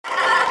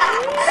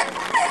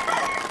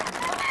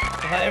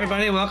Hi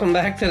everybody, welcome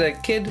back to the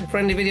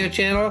kid-friendly video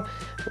channel.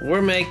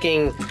 We're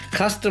making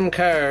custom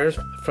cars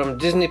from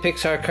Disney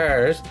Pixar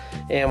cars,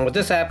 and what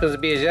this happens to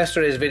be is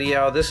yesterday's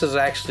video. This is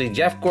actually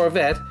Jeff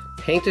Corvette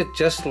painted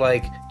just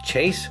like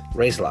Chase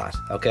Racelot,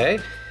 okay?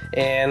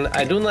 And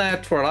I'm doing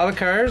that for a lot of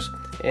cars,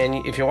 and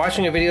if you're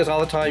watching our videos all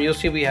the time, you'll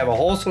see we have a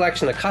whole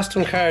selection of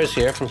custom cars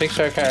here from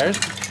Pixar cars.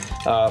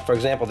 For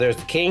example, there's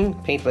the King,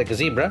 painted like a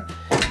zebra,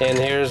 and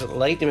here's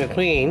Lightning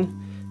McQueen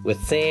with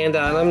sand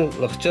on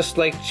him, looks just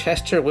like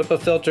Chester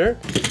Whip-A-Filter.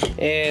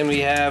 And we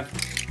have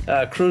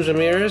Cruz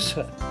Ramirez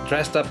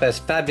dressed up as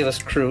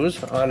Fabulous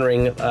Cruz,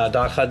 honoring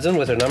Doc Hudson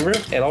with her number.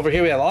 And over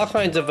here we have all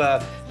kinds of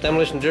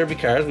Demolition Derby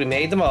cars. We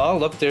made them all.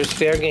 Look, there's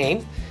Fair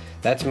Game.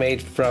 That's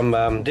made from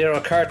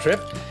Daryl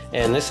Cartrip.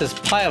 And this is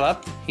Pile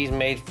Up. He's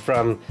made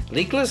from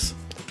Leakless.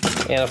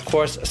 And of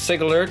course,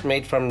 Sig Alert,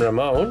 made from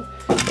Ramon.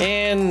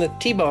 And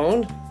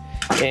T-Bone.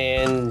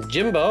 And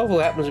Jimbo, who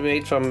happens to be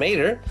made from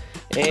Mater.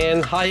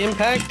 And High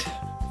Impact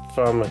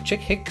from Chick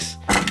Hicks.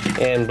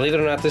 And believe it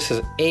or not, this is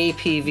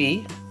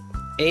APB,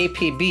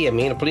 I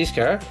mean, a police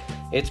car.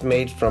 It's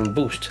made from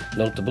Boost.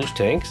 Note the Boost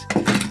tanks.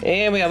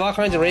 And we have all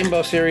kinds of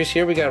rainbow series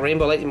here. We got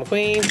Rainbow Lightning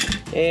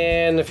McQueen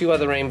and a few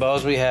other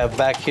rainbows. We have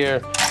back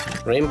here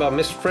Rainbow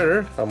Miss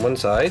Fritter on one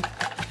side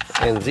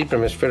and Zebra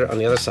Miss Fritter on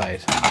the other side.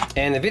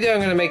 And the video I'm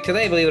going to make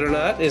today, believe it or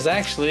not, is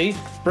actually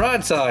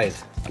Broadside.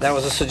 That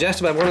was a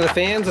suggestion by one of the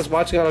fans that's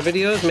watching all our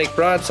videos, make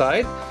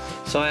Broadside.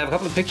 So I have a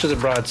couple of pictures of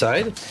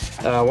Broadside.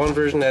 One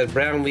version has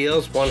brown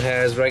wheels, one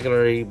has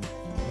regularly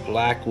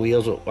black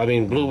wheels,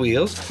 blue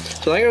wheels.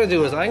 So what I'm going to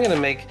do is I'm going to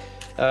make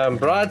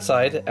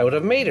Broadside out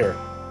of Mater.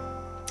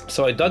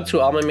 So I dug through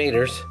all my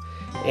Maters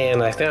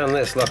and I found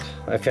this. Look,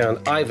 I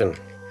found Ivan.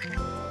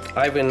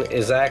 Ivan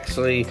is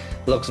actually,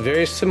 looks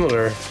very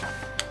similar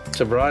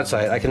to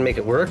Broadside. I can make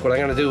it work. What I'm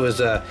going to do is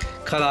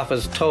cut off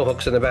his tow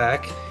hooks in the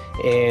back,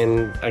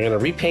 and I'm going to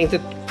repaint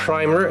it,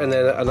 primer, and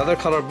then another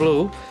color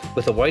blue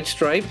with a white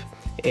stripe,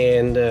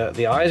 and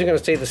the eyes are going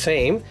to stay the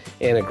same,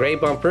 and a gray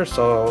bumper,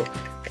 so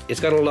it's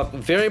going to look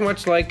very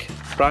much like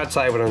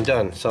Broadside when I'm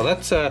done. So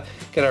let's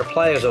get our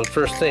pliers out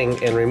first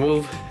thing and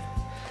remove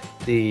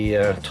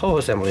the tow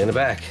assembly in the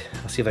back.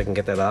 I'll see if I can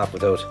get that off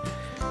without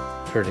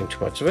hurting too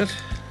much of it.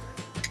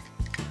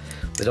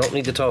 We don't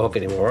need the tow hook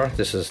anymore.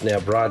 This is now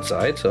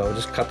Broadside, so I'll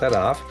just cut that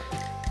off.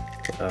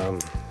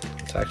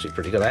 It's actually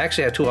pretty good. I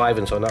actually have two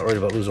Ivans, so I'm not worried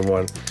about losing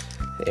one,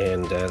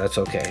 and that's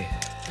okay.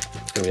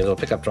 It's going to be a little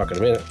pickup truck in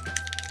a minute.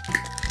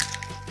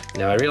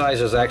 Now I realize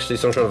there's actually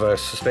some sort of a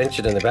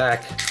suspension in the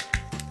back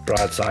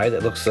Broadside.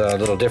 It looks a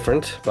little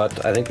different,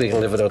 but I think we can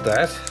live without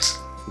that.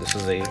 This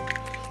is a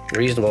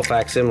reasonable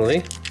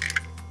facsimile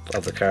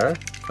of the car.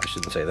 I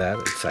shouldn't say that.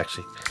 It's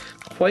actually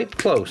quite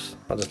close.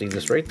 I'll just leave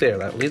this right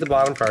there. I'll leave the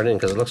bottom part in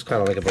because it looks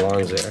kind of like it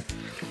belongs there.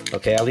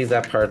 Okay, I'll leave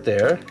that part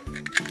there.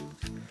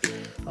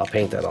 I'll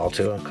paint that all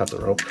too. I'll cut the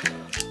rope.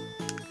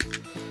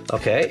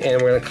 Okay,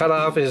 and we're going to cut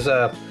off his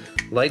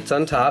lights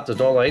on top. There's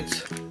no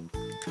lights.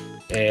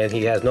 And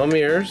he has no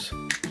mirrors.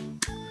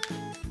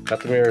 Cut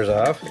the mirrors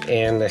off.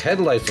 And the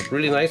headlights look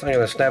really nice. I'm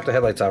going to snap the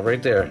headlights off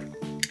right there,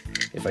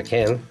 if I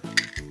can.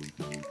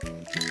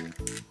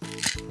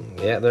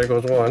 Yeah, there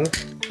goes one.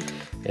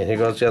 And here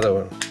goes the other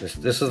one.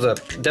 This is a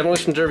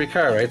Demolition Derby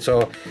car, right?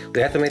 So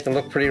we have to make them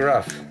look pretty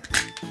rough.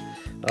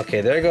 Okay,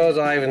 there goes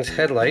Ivan's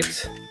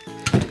headlights.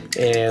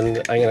 And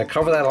I'm going to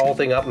cover that whole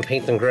thing up and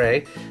paint them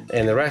gray.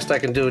 And the rest I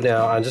can do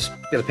now, I'm just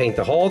going to paint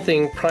the whole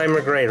thing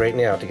primer gray right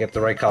now to get the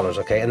right colors,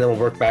 okay? And then we'll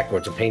work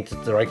backwards and paint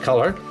it the right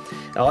color.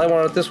 All I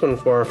wanted this one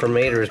for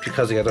Mater is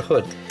because he got a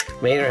hood.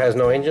 Mater has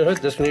no engine hood.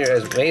 This one here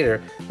has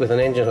Mater with an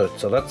engine hood.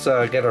 So let's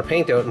get our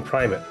paint out and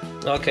prime it.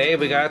 Okay,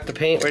 we got the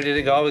paint ready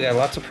to go. We got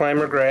lots of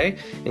primer gray.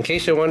 In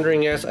case you're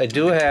wondering, yes, I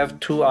do have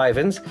two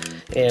Ivans.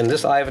 And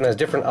this Ivan has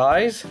different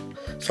eyes.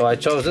 So I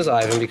chose this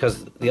Ivan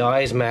because the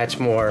eyes match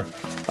more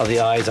of the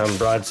eyes on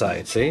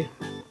Broadside, see?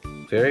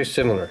 Very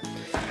similar.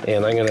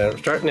 And I'm going to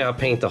start now,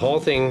 paint the whole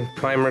thing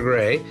primer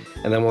gray,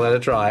 and then we'll let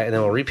it dry, and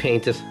then we'll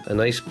repaint it a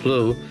nice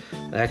blue.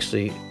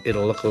 Actually,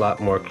 it'll look a lot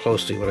more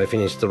closely when I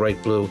finish the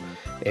right blue.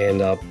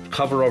 And I'll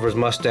cover over his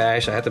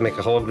mustache. I have to make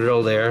a whole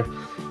grill there,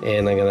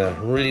 and I'm going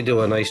to really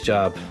do a nice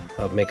job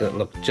of making it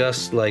look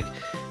just like,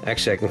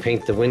 actually I can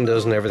paint the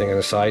windows and everything on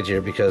the sides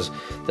here because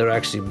they're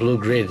actually blue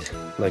grid,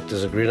 like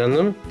there's a grid on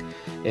them.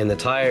 And the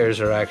tires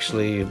are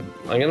actually,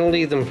 I'm going to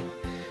leave them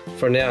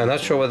for now. I'm not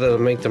sure whether to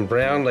make them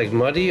brown like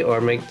muddy or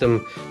make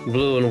them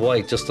blue and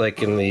white just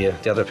like in the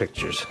other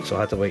pictures. So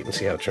I'll have to wait and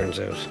see how it turns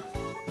out.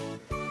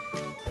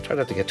 I'll try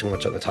not to get too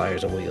much on the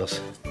tires and wheels.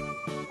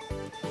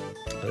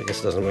 But I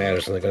guess it doesn't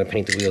matter since I'm going to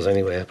paint the wheels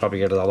anyway. I'll probably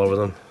get it all over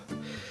them.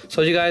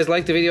 So you guys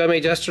liked the video I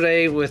made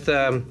yesterday with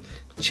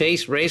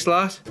Chase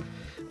Racelot?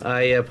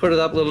 I put it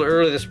up a little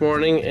early this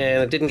morning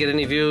and it didn't get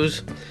any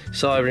views,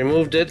 so I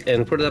removed it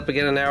and put it up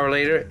again an hour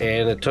later,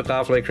 and it took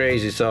off like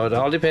crazy. So it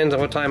all depends on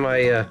what time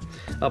I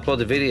upload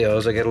the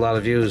videos. I get a lot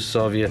of views,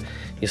 so if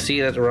you see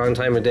it at the wrong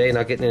time of day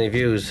not getting any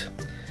views,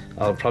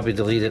 I'll probably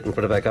delete it and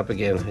put it back up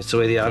again. It's the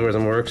way the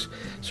algorithm works.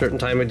 Certain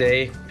time of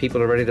day,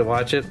 people are ready to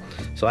watch it.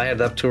 So I had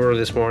it up too early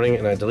this morning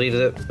and I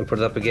deleted it and put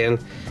it up again,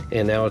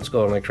 and now it's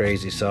going like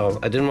crazy. So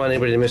I didn't want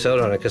anybody to miss out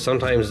on it, because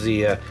sometimes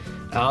the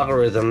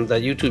algorithm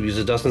that YouTube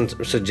uses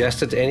doesn't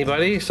suggest it to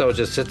anybody, so it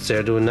just sits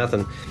there doing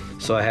nothing.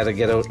 So I had to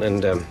get out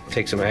and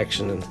take some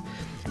action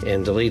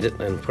and delete it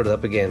and put it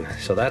up again.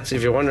 So that's,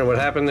 if you're wondering what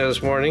happened there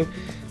this morning,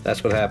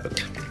 that's what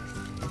happened.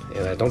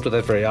 And I don't do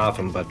that very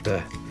often, but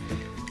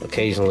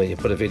occasionally you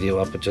put a video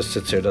up, it just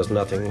sits there, does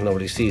nothing,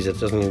 nobody sees it,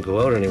 doesn't even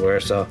go out anywhere,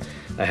 so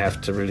I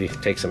have to really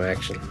take some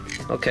action.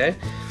 Okay,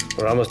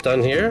 we're almost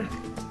done here.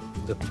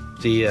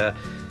 The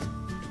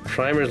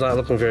primer's not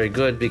looking very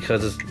good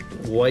because it's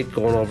white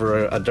going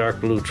over a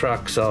dark blue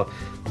truck, so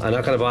I'm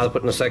not going to bother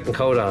putting a second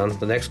coat on.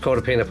 The next coat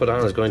of paint I put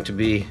on is going to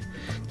be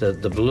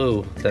the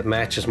blue that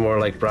matches more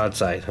like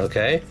Broadside,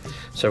 okay?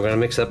 So we're going to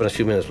mix it up in a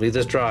few minutes. Leave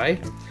this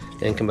dry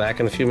and come back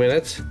in a few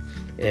minutes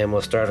and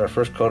we'll start our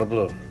first coat of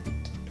blue.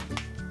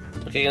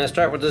 Okay, I'm going to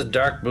start with this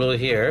dark blue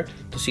here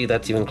to see if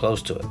that's even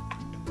close to it.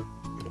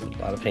 Put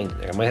a lot of paint in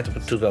there. I might have to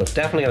put 2 coats.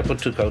 Definitely going to put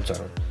 2 coats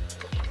on it.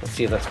 Let's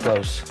see if that's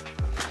close.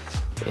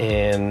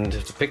 And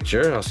the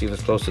picture, I'll see if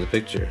it's close to the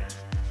picture.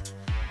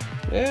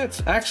 Yeah,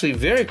 it's actually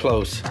very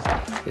close.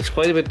 It's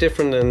quite a bit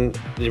different than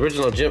the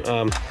original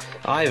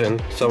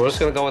Ivan. So we're just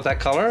going to go with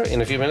that color.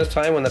 In a few minutes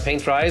time, when the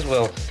paint dries,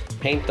 we'll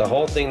paint the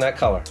whole thing that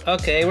color.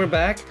 Okay, we're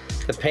back.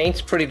 The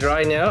paint's pretty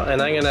dry now,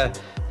 and I'm going to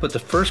put the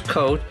first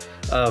coat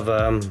of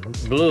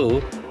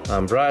blue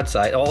on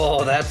Broadside.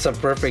 Oh, that's a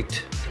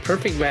perfect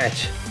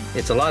match.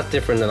 It's a lot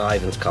different than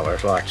Ivan's color.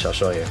 Watch, I'll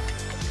show you.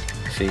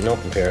 See, no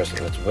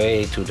comparison. It's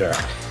way too dark.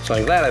 So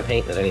I'm glad I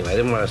painted it anyway. I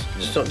didn't want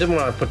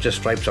to put just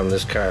stripes on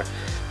this car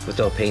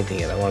without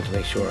painting it. I wanted to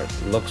make sure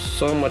it looks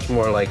so much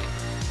more like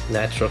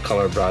natural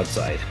color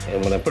Broadside.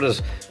 And when I put his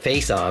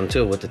face on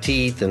too, with the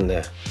teeth and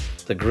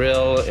the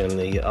grill and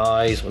the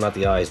eyes, well, not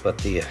the eyes, but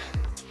the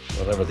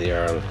whatever they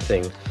are on the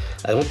thing,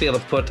 I won't be able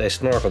to put a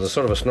snorkel. There's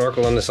sort of a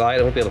snorkel on the side.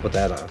 I won't be able to put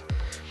that on.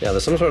 Now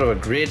there's some sort of a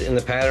grid in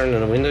the pattern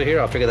in the window here.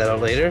 I'll figure that out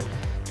later.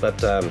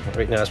 But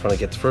right now I just want to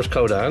get the first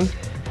coat on,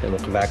 and we'll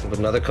come back and put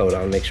another coat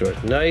on, make sure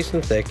it's nice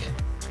and thick.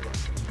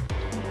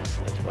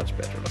 That's much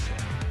better looking.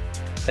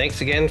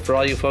 Thanks again for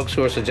all you folks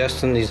who are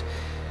suggesting these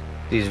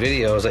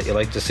videos that you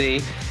like to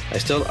see.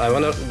 I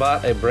went out and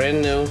bought a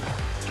brand new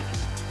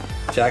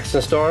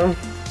Jackson Storm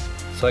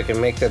so I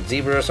can make that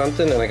zebra or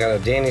something, and I got a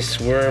Danny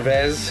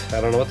Swervez. I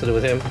don't know what to do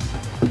with him.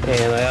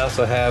 And I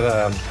also have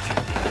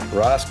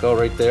Roscoe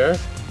right there,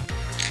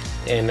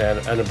 and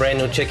a brand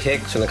new Chick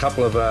Hicks, and a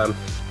couple of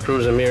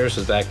Cruiser mirrors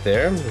is back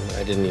there.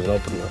 I didn't even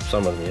open up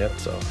some of them yet,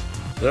 so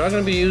they're all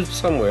going to be used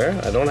somewhere.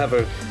 I don't have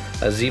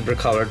a zebra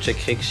colored Chick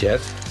Hicks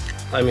yet.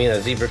 I mean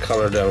a zebra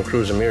colored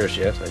Cruiser mirrors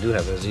yet. I do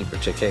have a zebra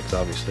Chick Hicks,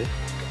 obviously.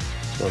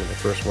 It's one of the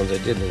first ones I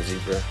did in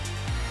zebra.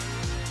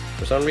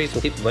 For some reason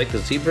people like the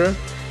zebra.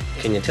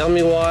 Can you tell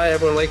me why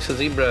everyone likes the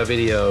zebra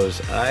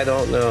videos? I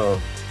don't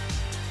know.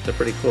 They're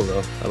pretty cool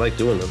though. I like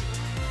doing them.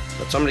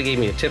 But somebody gave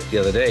me a tip the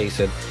other day. He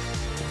said,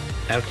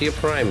 after you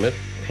prime it,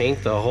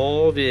 paint the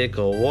whole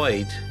vehicle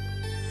white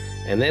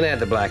and then add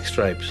the black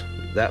stripes.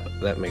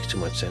 That makes too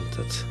much sense.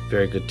 That's a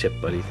very good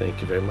tip, buddy.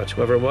 Thank you very much.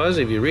 Whoever it was,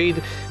 if you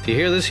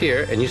hear this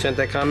here and you sent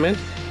that comment,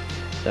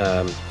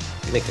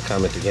 make the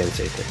comment again,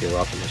 say that you're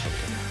welcome or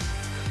something.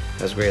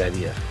 That's a great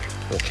idea.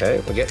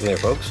 Okay, we're getting there,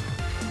 folks.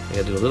 I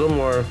gotta do a little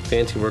more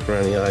fancy work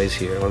around the eyes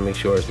here. I wanna make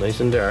sure it's nice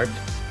and dark.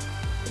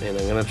 And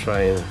I'm gonna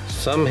try and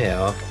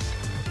somehow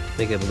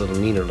make it a little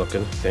meaner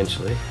looking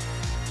eventually.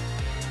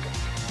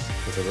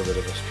 With a little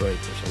bit of a stripe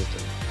or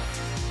something.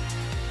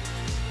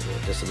 Yeah,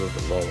 just a little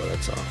bit lower,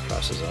 that's all,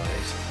 across his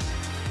eyes.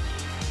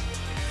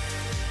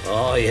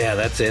 Oh yeah,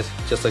 that's it.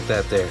 Just like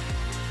that there.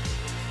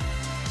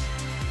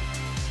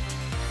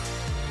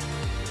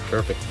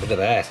 Perfect, look at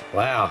that.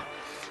 Wow.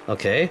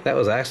 Okay, that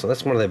was excellent.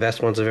 That's one of the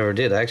best ones I've ever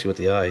did, actually, with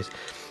the eyes.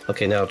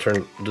 Okay, now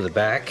do the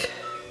back.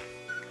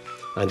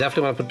 I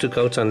definitely want to put 2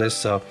 coats on this,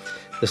 so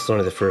this is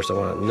only the first. I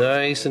want it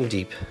nice and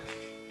deep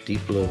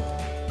blue.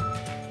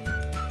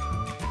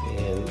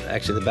 And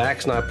actually the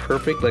back's not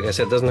perfect. Like I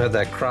said, it doesn't have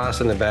that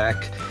cross in the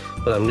back,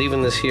 but I'm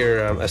leaving this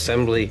here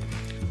assembly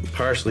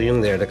partially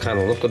in there to kind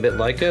of look a bit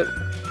like it.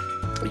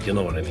 You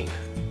know what I mean.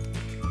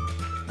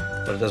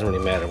 But it doesn't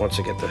really matter. Once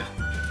I get the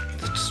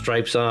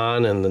stripes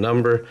on and the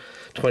number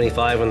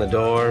 25 on the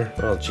door.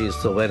 Oh geez, it's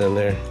still wet in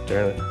there.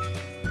 Darn it.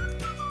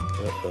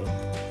 Uh-oh.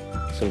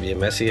 It's gonna be a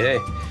messy hay.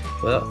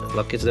 Well,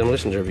 lucky it's a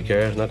Demolition Derby car.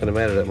 It's not gonna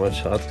matter that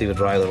much. I'll have to leave it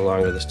dry a little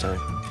longer this time.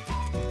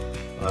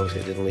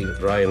 Obviously I didn't leave it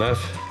dry enough.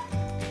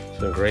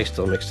 Some gray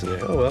still mixed in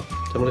there. Oh well,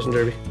 Demolition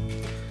Derby.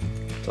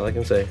 That's all I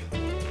can say.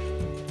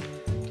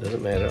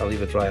 Doesn't matter. I'll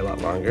leave it dry a lot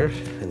longer,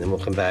 and then we'll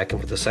come back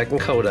and put the second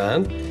coat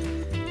on,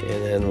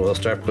 and then we'll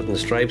start putting the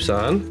stripes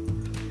on.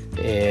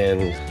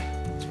 And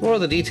it's more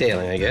of the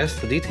detailing, I guess.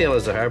 The detail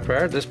is the hard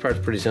part. This part's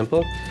pretty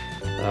simple.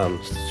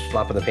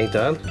 Flopping the paint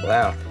on.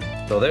 Wow.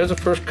 So there's the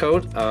first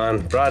coat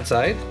on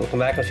Broadside. We'll come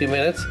back in a few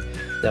minutes.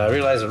 Now I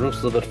realize the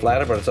roof's a little bit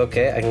flatter, but it's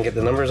okay. I can get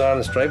the numbers on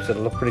the stripes.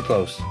 It'll look pretty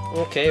close.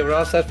 Okay, we're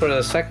all set for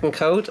the second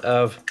coat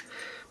of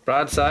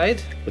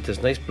Broadside with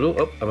this nice blue.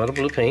 Oh, I'm out of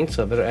blue paint,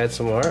 so I better add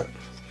some more.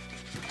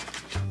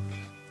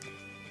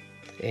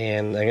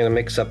 And I'm gonna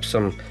mix up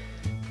some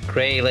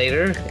gray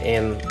later,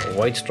 and a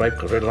white stripe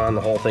goes right along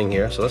the whole thing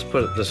here. So let's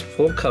put this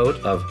full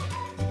coat of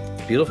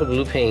beautiful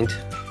blue paint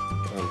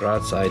on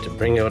Broadside to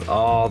bring out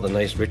all the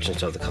nice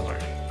richness of the color.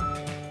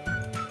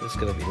 It's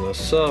gonna be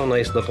so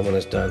nice looking when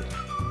it's done.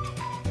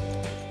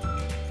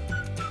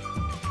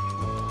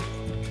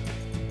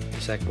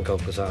 The second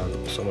coat goes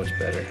on so much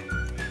better.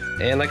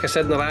 And like I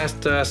said in the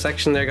last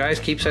section there, guys,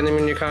 keep sending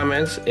me your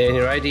comments and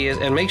your ideas,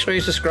 and make sure you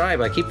subscribe.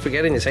 I keep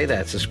forgetting to say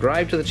that.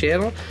 Subscribe to the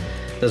channel.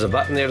 There's a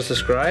button there to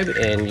subscribe,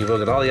 and you will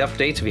get all the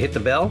updates if you hit the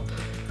bell.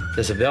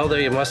 There's a bell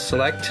there you must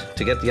select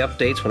to get the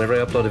updates whenever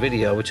I upload a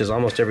video, which is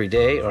almost every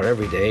day, or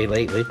every day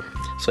lately.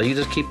 So you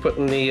just keep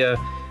putting the,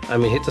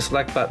 hit the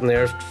select button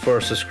there for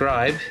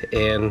subscribe,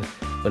 and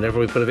whenever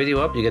we put a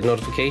video up, you get a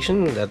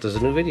notification that there's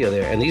a new video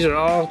there. And these are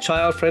all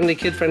child-friendly,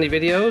 kid-friendly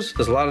videos.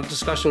 There's a lot of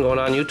discussion going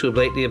on YouTube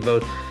lately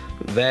about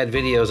bad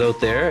videos out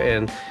there,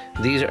 and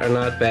these are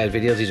not bad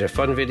videos. These are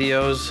fun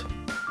videos,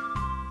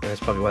 and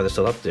that's probably why they're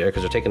still up there,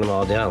 because they're taking them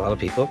all down, a lot of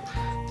people.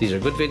 These are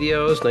good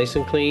videos, nice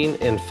and clean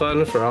and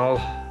fun for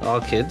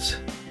all kids.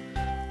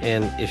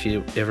 And if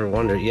you ever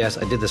wonder, yes,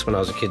 I did this when I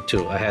was a kid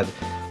too. I had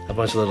a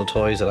bunch of little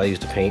toys that I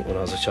used to paint when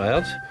I was a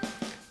child,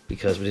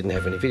 because we didn't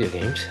have any video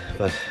games,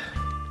 but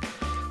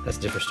that's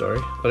a different story.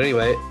 But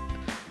anyway,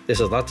 this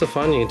is lots of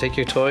fun. You can take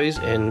your toys,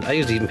 and I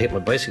used to even paint my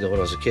bicycle when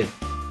I was a kid.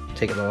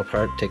 Take it all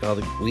apart, take all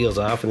the wheels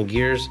off and the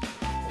gears,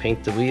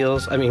 paint the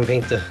wheels,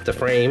 paint the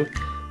frame,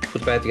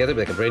 put it back together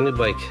like a brand new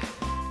bike.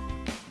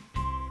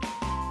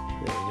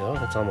 There we go,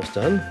 that's almost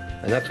done.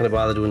 I'm not going to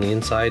bother doing the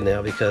inside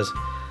now because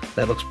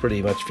that looks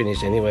pretty much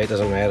finished anyway. It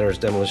doesn't matter, it's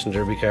Demolition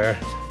Derby car.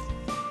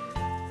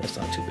 That's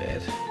not too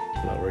bad.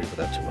 I'm not worried about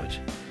that too much.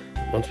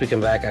 Once we come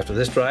back after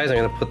this dries, I'm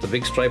going to put the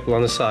big stripe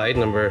along the side,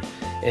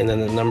 and then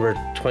the number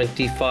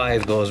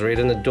 25 goes right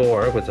in the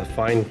door with a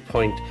fine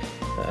point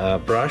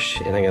brush,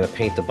 and I'm going to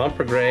paint the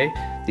bumper gray.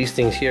 These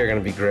things here are going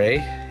to be gray,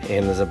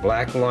 and there's a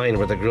black line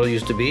where the grill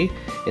used to be,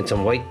 and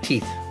some white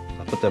teeth.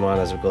 I'll put them on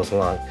as it goes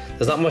along.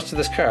 There's not much to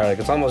this car, like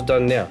it's almost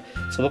done now.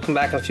 So we'll come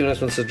back in a few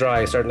minutes when this is dry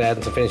and start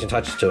adding some finishing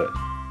touches to it.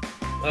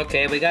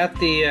 Okay, we got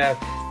the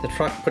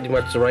truck pretty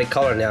much the right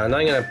color now. Now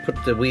I'm going to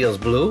put the wheels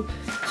blue.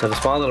 So I have a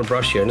small little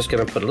brush here. I'm just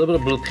going to put a little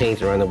bit of blue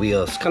paint around the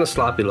wheels. It's kind of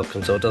sloppy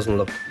looking, so it doesn't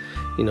look,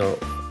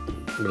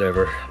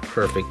 whatever,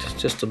 perfect.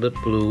 Just a bit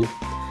blue,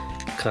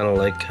 kind of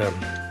like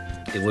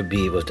it would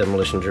be if it was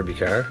Demolition Derby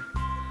car.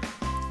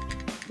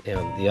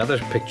 And the other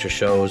picture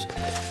shows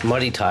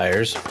muddy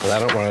tires, but I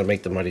don't want to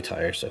make the muddy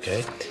tires,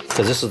 okay?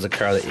 Because this is the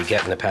car that you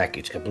get in the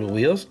package. Got blue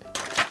wheels,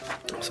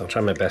 so I'll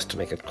try my best to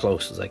make it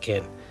close as I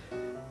can.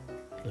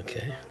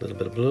 Okay, a little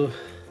bit of blue.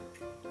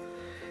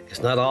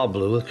 It's not all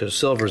blue because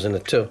silver's in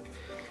it too,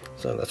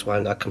 so that's why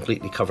I'm not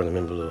completely covering them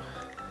in blue.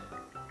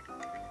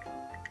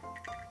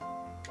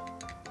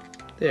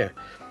 There,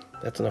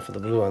 that's enough of the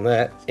blue on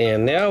that.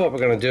 And now what we're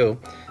going to do,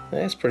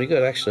 that's pretty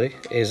good actually,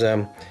 is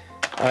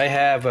I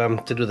have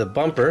to do the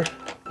bumper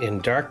in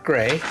dark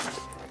gray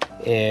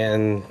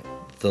and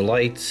the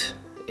lights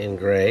in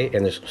gray,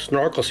 and there's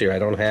snorkels here I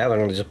don't have. I'm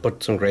going to just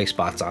put some gray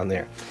spots on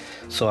there.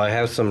 So I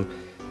have some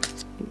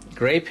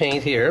gray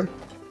paint here.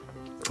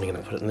 I'm going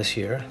to put it in this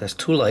here. That's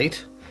too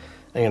light.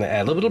 I'm going to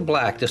add a little bit of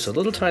black, just a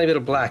little tiny bit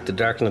of black to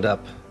darken it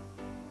up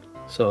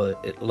so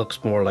it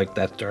looks more like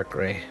that dark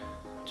gray.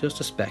 Just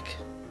a speck.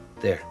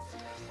 There.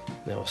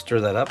 Now we'll stir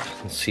that up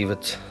and see if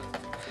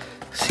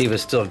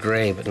it's still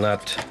gray, but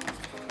not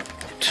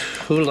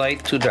too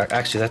light, too dark.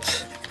 Actually,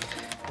 that's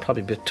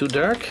probably a bit too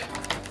dark.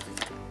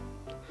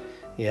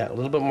 Yeah, a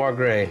little bit more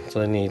gray. That's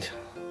what I need.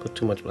 Put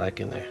too much black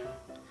in there.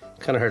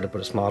 Kind of hard to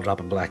put a small drop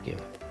of black in.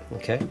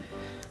 Okay,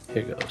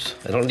 here goes.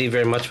 I don't need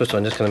very much of it, so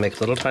I'm just going to make a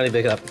little tiny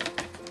bit up.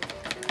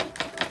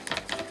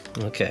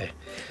 Okay,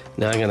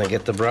 now I'm going to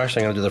get the brush.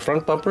 I'm going to do the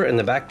front bumper and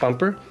the back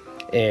bumper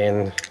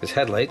and his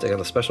headlights. I got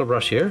a special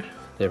brush here.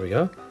 There we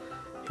go.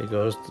 Here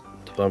goes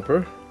the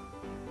bumper.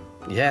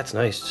 Yeah, it's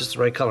nice. Just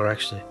the right color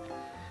actually.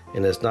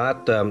 And it's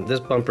not, this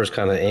bumper is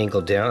kind of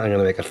angled down. I'm going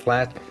to make a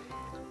flat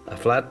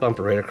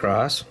bumper right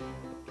across.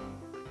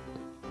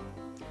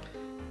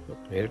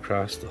 Right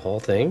across the whole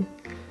thing.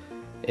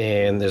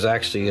 And there's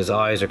actually, his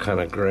eyes are kind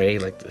of gray,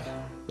 like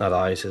not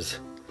eyes,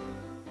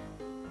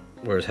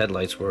 where his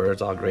headlights were,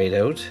 it's all grayed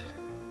out.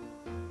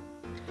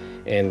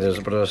 And there's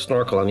a bit of a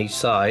snorkel on each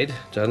side.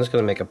 So I'm just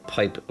going to make a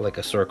pipe, like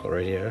a circle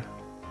right here.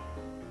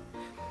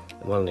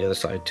 And one on the other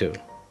side too.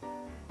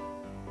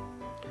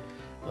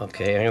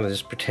 Okay, I'm going to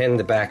just pretend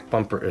the back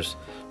bumper is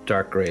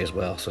dark gray as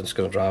well. So I'm just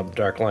going to draw a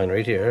dark line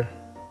right here.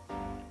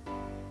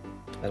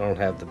 I don't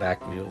have the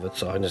back view of it,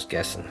 so I'm just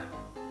guessing.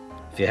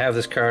 If you have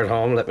this car at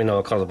home, let me know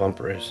what color the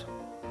bumper is.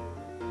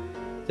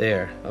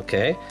 There,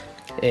 okay.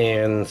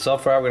 And so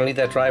far we're going to leave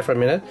that dry for a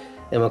minute,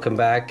 and we'll come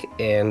back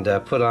and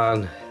put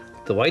on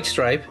the white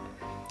stripe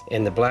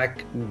and the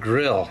black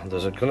grill.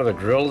 There's kind of a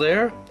grill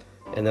there,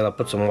 and then I'll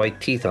put some white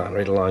teeth on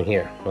right along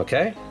here,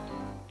 okay?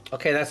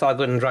 Okay, that's all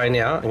good and dry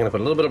now. I'm going to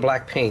put a little bit of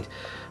black paint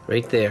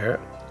right there,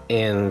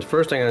 And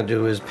first I'm going to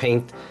do is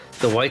paint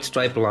the white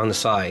stripe along the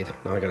side.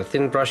 Now I got a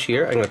thin brush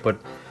here. I'm going to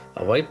put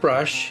a white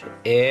brush,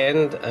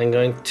 and I'm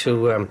going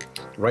to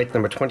write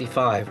number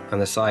 25 on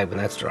the side when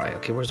that's dry.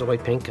 Okay, where's the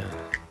white paint gone?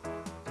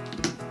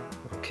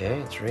 Okay,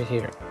 it's right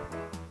here.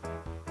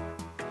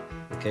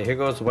 Okay, here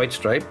goes the white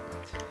stripe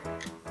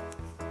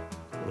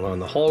along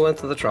the whole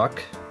length of the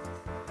truck,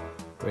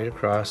 right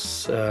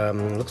across.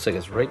 Looks like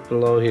it's right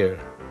below here.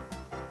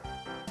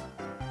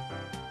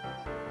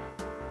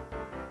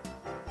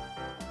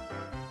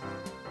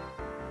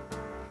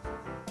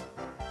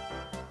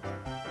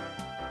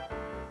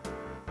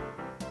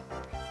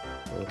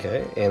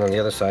 Okay, and on the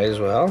other side as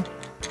well.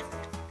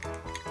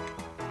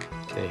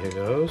 Okay, here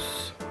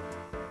goes.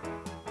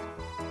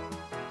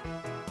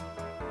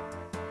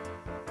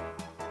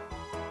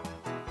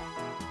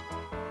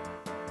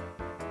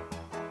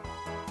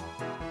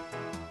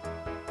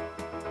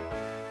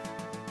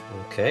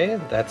 Okay,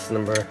 that's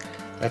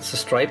the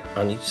stripe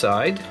on each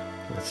side.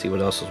 Let's see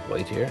what else is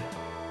white here.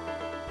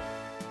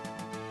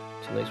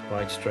 It's a nice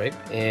wide stripe,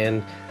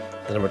 and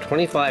the number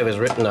 25 is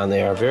written on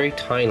there very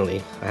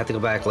tinily. I have to go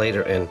back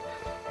later and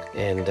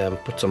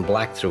put some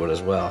black through it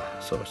as well.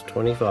 So it's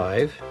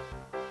 25.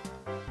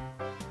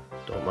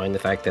 Don't mind the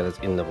fact that it's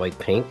in the white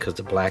paint because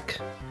the black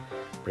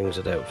brings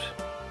it out.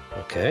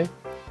 Okay,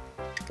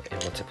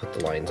 and once I put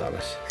the lines on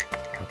it.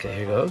 Okay,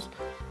 here goes.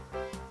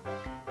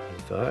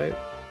 25.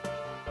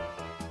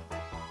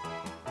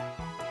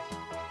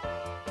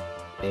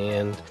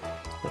 And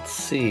let's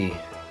see.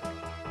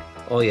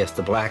 Oh yes,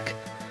 the black.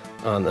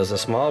 There's a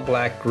small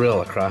black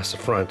grill across the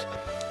front.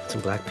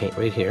 Some black paint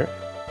right here.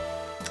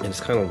 And it's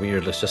kind of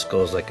weird. It just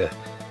goes like it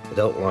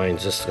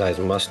outlines this guy's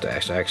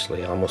mustache,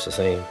 actually, almost the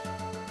same.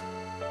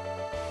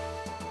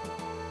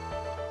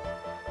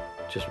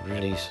 Just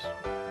really,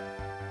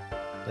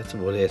 that's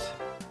about it.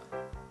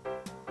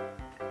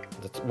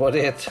 That's about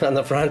it on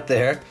the front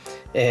there.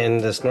 And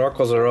the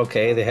snorkels are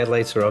okay, the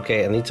headlights are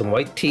okay. I need some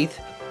white teeth.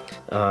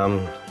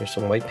 Here's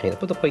some white paint. I'll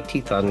put the white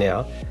teeth on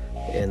now,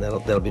 and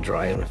that'll be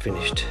dry and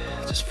finished.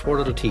 Just 4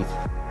 little teeth.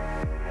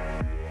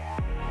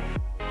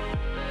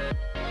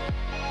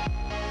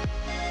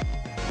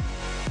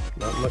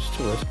 Not much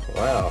to it.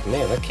 Wow,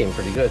 man, that came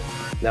pretty good.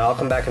 Now I'll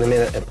come back in a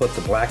minute and put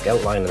the black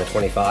outline on the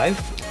 25,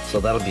 so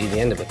that'll be the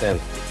end of it then.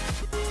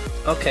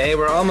 Okay,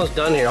 we're almost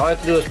done here. All I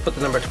have to do is put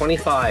the number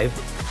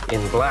 25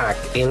 in black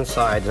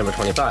inside the number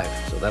 25,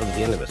 so that'll be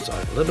the end of it. So a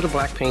little bit of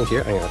black paint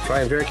here. I'm going to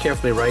try and very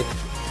carefully write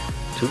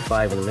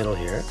 25 in the middle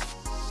here.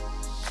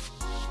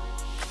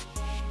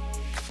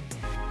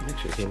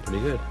 Actually, it came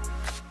pretty good.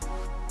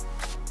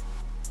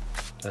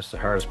 That's the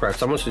hardest part.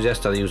 Someone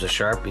suggested I use a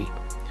Sharpie,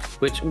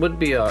 which would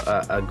be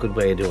a good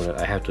way of doing it,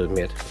 I have to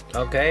admit.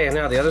 Okay, and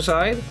now the other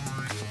side.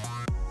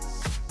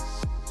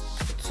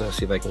 Let's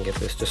see if I can get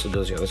this just as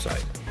good as the other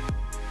side.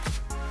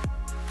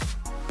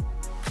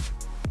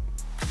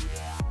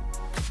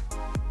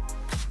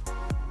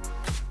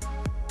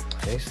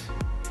 Nice.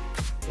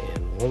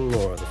 And one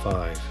more, the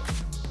 5.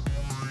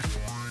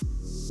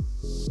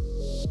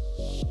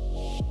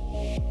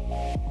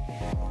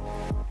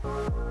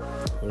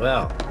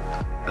 Well,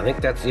 I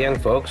think that's the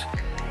end, folks.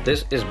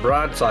 This is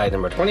Broadside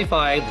number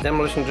 25, the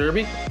Demolition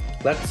Derby.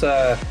 Let's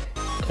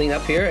clean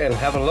up here and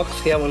have a look,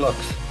 see how it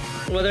looks.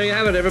 Well, there you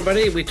have it,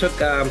 everybody. We took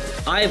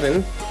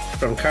Ivan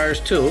from Cars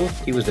 2.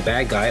 He was the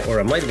bad guy, or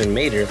it might have been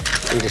Mater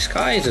in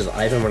disguise as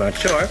Ivan, we're not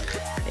sure.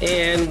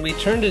 And we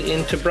turned it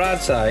into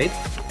Broadside.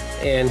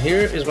 And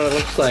here is what it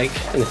looks like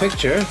in the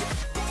picture.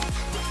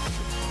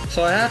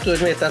 So I have to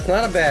admit, that's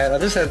not a bad.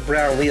 This has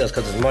brown wheels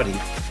because it's muddy.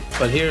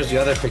 But here's the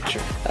other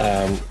picture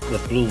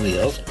with blue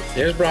wheels.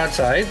 There's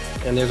Broadside,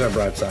 and there's our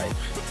Broadside.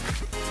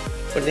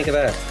 What do you think of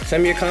that?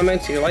 Send me your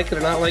comments. Do you like it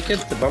or not like it?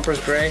 The bumper's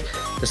gray.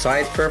 The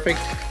side's perfect.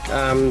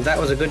 That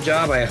was a good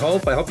job, I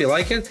hope. I hope you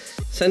like it.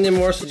 Send in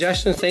more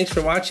suggestions. Thanks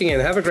for watching,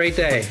 and have a great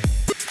day.